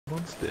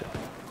One's dead.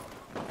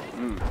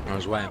 I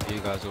was waiting for you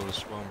guys all to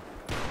spawn.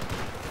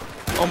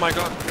 Oh my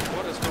god,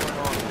 what is going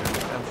on here?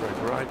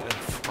 Amtrak right in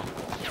front.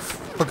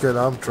 Fucking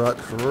Amtrak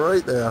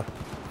right there.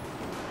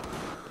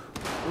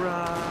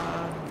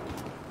 Run!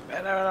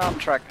 And an arm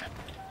track.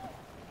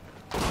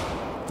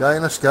 Guy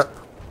in a skip.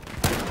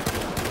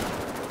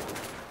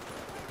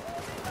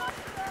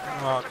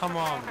 Oh, come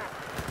on.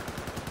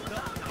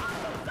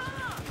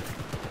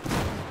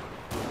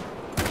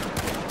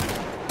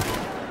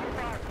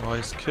 Oh,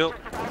 he's killed.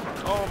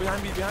 Oh,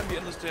 behind me,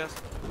 in the stairs.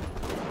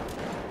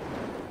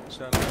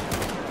 Shut up.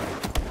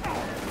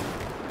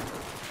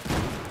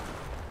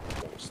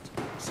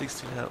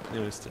 16 health,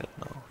 nearly dead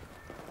now.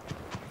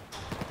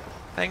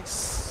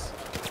 Thanks.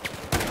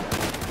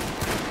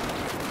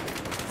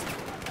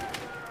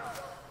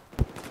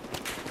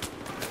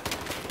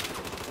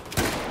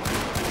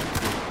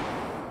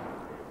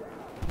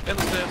 In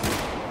the stairs.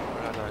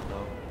 Where I died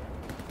now.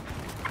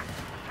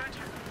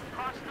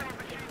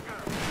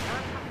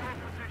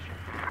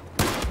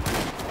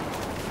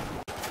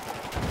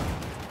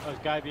 There's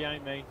a guy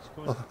behind me. He's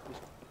coming.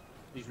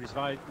 He's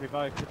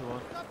revived the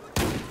one.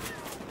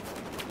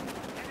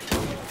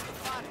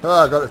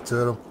 Oh, I got it to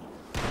him.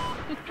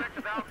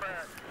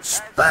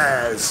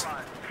 Spaz!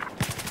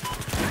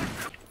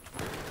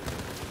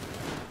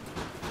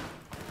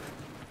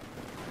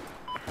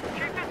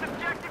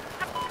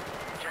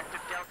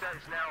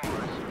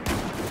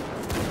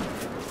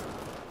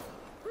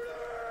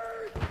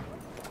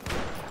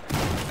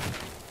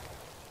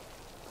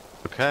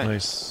 Okay.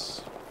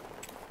 Nice.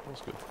 That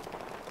was good.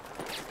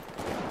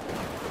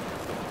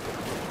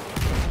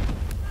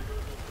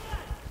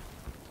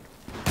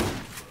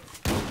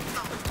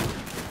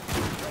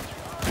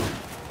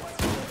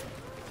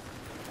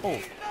 Oh,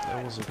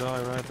 there was a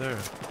guy right there.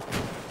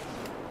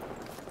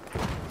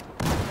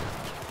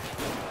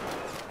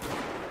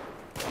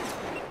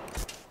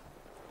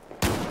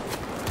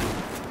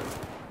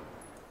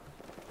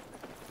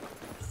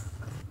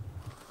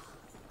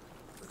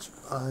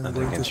 I'm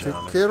going to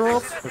take care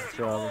of.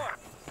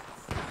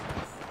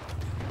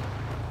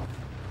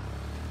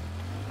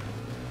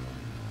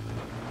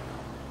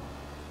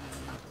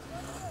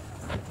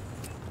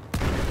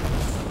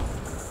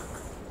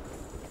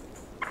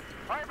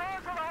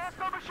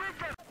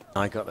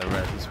 I got the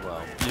red as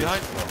well.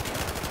 Behind.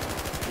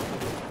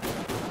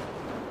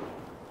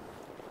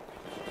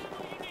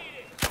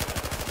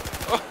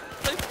 Oh,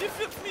 he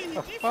hit me!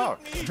 Oh, He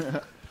fuck. hit me!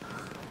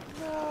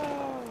 No!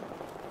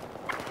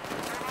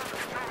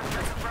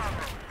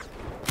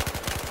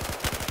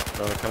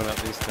 Oh, they're coming up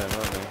these stairs,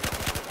 aren't they?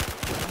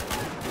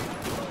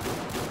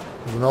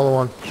 There's another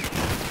one.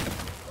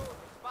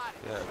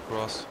 Yeah,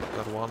 across.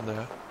 Got one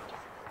there.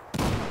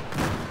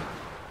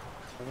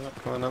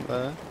 Coming up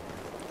there.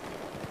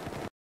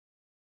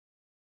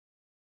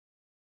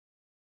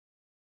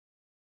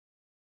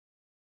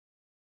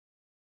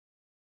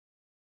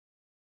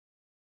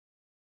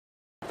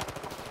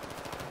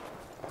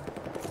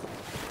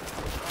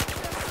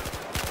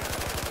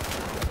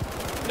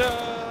 No!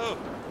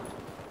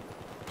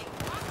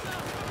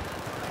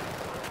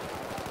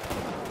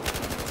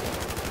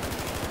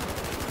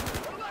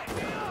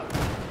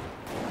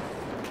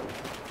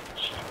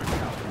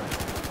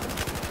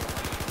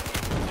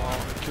 Oh,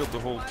 I killed the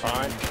whole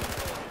time.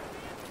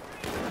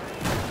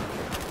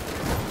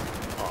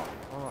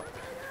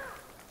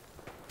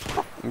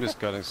 I'm just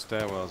getting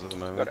stairwells at the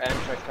moment. Got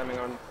Amtrak coming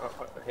on,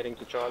 heading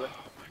to Charlie.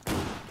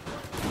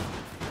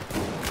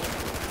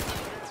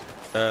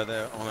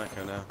 They're on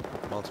Echo now.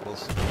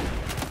 Multiples.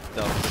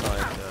 Delta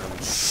side,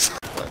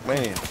 like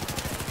me.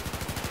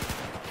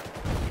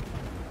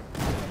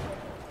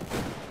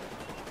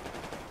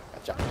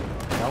 Gotcha.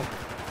 No.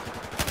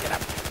 Get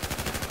up.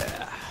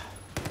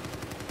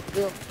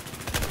 Yep.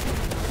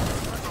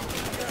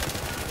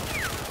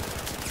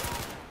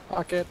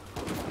 Fuck it.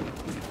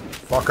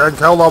 Fucking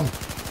kill them.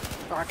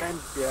 Fucking.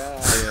 Yeah.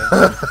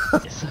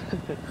 Yes.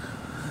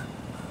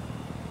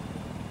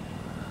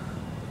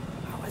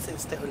 How is it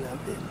still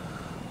loading?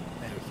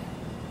 There we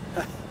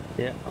go.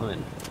 Yeah, I'm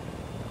in.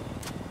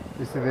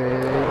 You see the...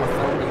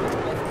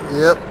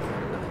 Yep.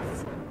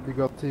 You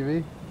got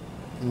TV?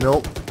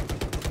 Nope.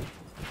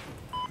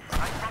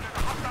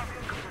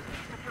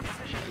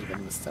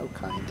 Even was so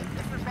kind and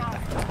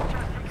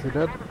Is he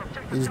dead?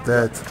 He's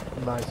dead.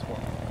 Nice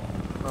one.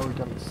 Now we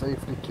can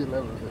safely kill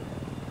everything.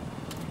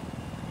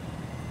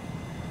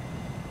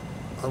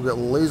 I've got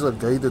laser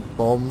guided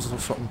bombs or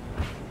something.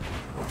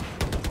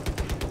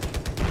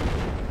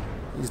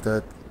 He's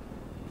dead.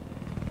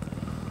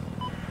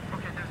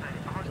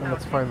 And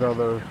let's find the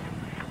other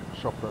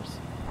shoppers.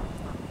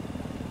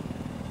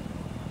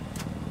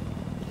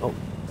 Oh.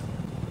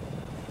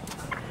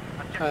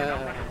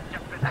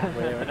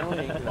 we're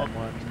annoying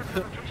someone.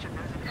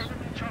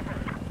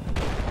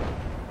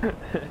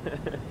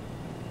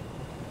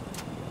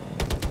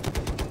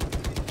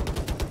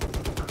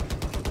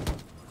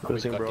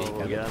 Losing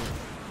Bravo again.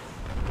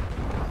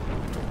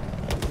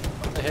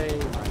 Hey.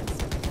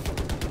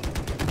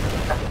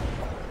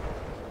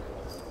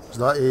 Is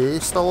that AA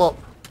still up?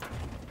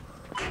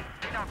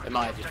 It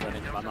might have just run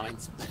into my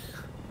mind.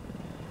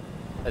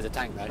 There's a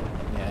tank though.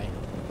 Yeah.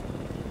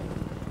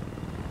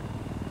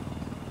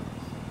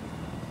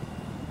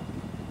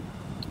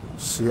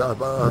 See, I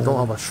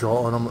don't have a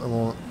shot on him at the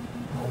moment.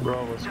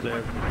 Bravo's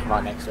clear.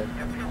 Right next to him.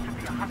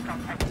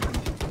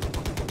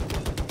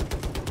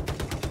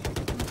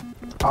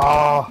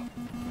 Ah!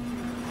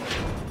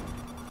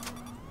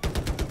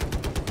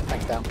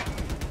 Tank down.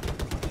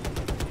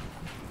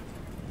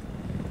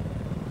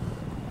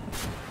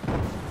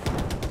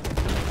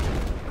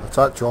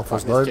 Attack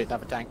chopper's Fuck, there's down.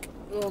 another tank.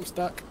 Oh, I'm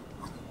stuck.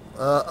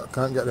 I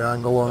can't get the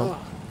angle on him.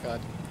 Oh,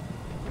 God.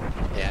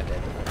 Yeah, I did.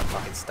 I'm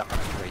fucking stuck on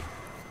a tree.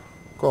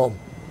 Got him.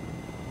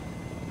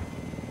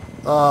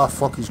 Ah,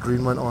 fuck, his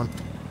green went on.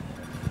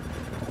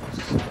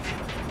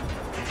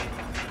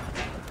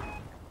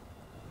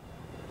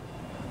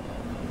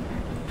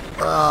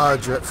 Ah,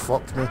 jet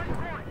fucked me.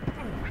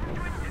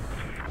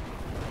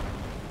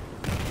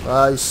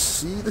 I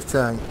see the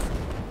tank.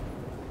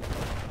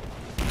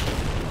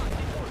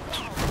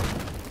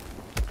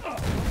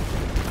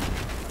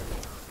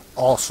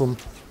 Awesome.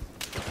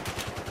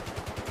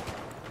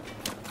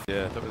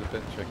 Yeah, that was a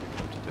bit tricky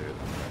for him to do at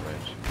that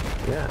range.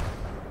 Yeah.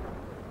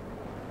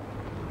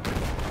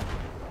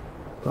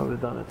 Probably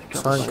done it a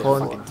couple Tank times. on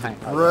Fucking tank.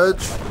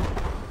 bridge.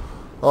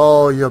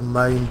 Oh, you're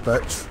mine,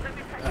 bitch.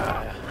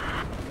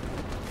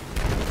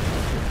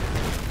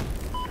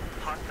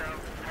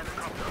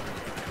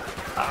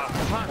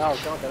 Oh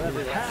god, they're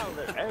everywhere. Hell,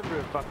 they're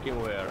every fucking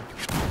where.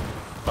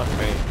 Fuck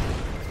me.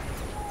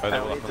 Oh, they're I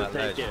all need up on to that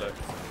take ledge, it.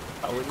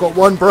 look. Got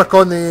one brick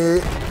on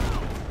the...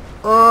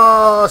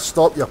 Ah,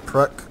 stop, you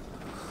prick.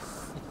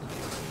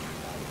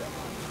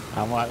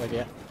 I'm right with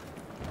you.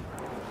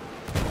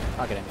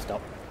 I'll get him to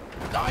stop.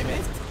 I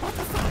missed. What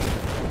the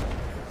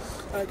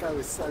fuck? That guy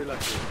was so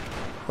lucky.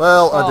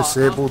 Well, I Oh,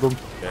 disabled him.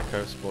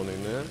 Gecko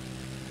spawning there.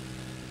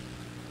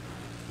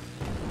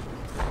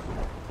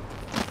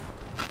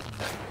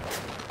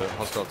 The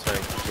hostile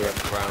tank, you're at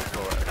the ground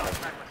floor.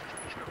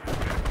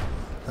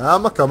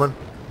 I'm a-coming.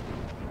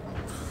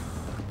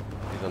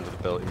 He's under the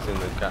building, he's in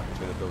the gap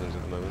between the buildings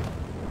at the moment.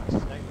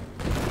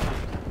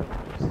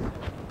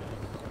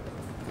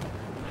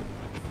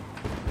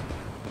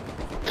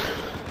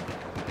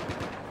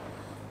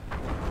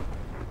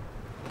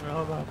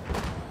 Hold on.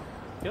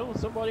 Kill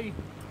somebody.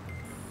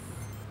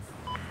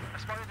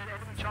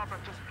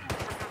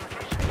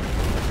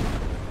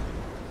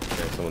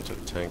 Okay, someone took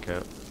the tank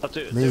out. Oh,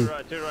 to Me.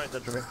 the right,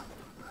 that's me.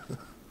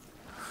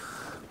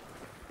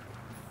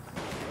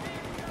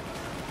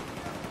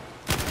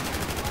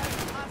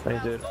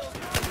 Thanks, dude.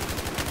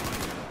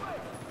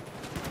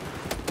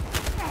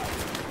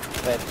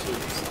 They're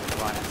cheats.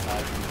 Right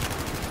outside.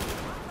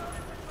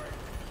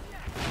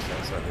 He's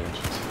outside the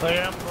entrance. I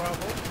am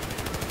Bravo.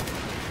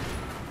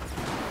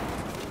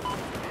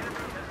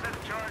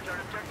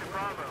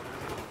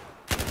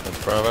 That's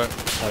Bravo.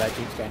 Oh, that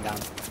jeep's going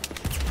down.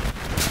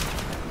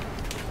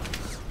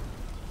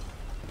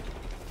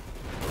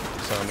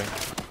 Saw me.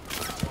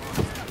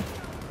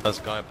 There's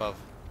a guy above.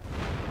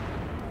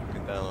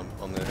 Looking down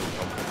on the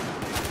income.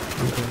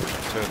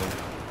 Two of them.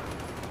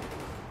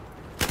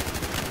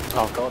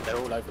 Oh god, they're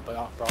all over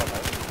Bravo.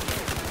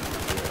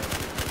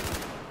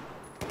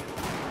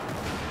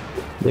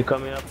 They're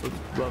coming up with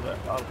Bravo.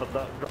 Alpha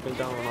dropping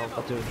down on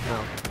Alpha 2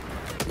 now.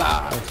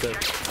 Ah! That's good.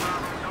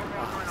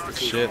 Oh, it's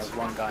the Shit. There's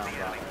one guy on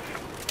Bravo.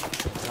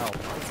 Oh,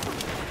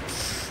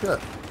 Shit.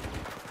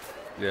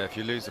 Yeah, if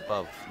you lose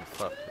above, you're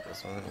fucked.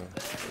 That's what I think.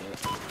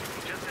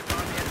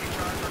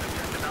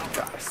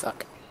 God, I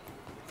suck.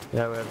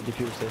 Yeah, we have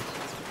diffusers.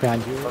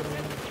 Behind you.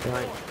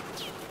 Behind.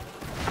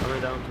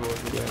 Coming down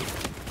towards the end.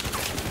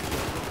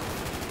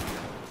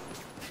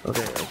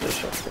 Okay, I just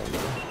shot them now.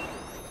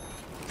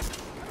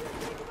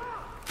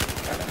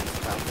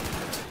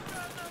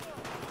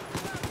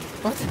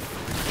 What?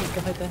 There's a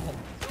guy there.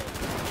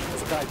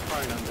 There's a guy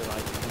prone under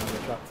like one of the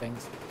truck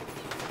things.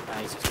 Ah,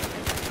 he's just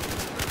looking.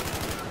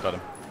 Got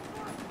him.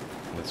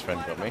 And his friend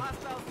got me.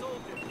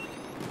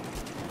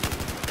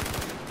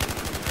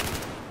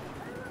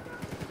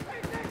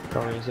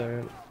 Coming in this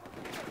area.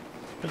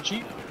 A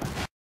jeep.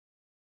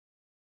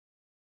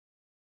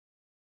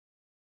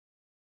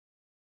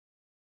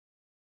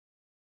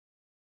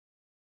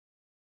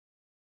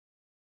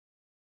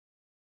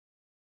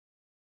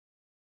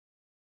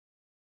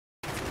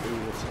 Ooh,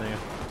 what's there?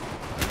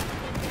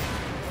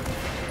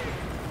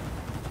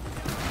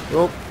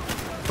 Oh,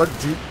 big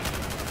jeep.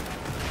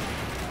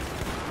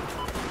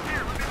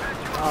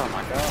 Oh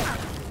my god.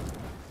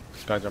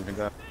 Guy jumping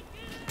down.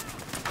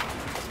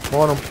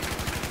 On him.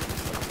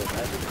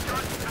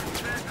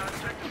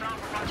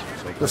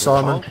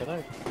 Disarm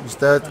him. He's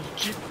dead.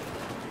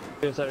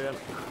 This area.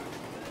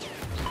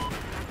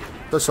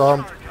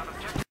 Disarmed.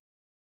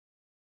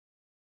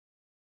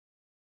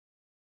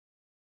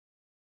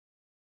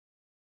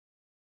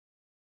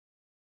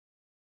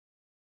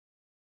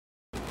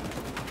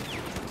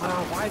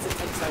 Oh, why does it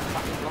take so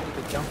fucking long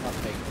to jump on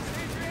things?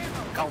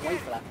 Can't wait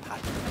for that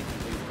patch to make it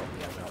move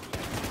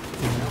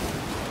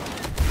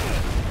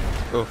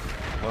properly. Oof.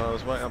 Well, I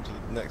was right up to the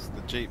next.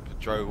 The jeep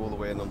drove all the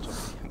way in on top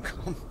of the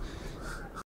income.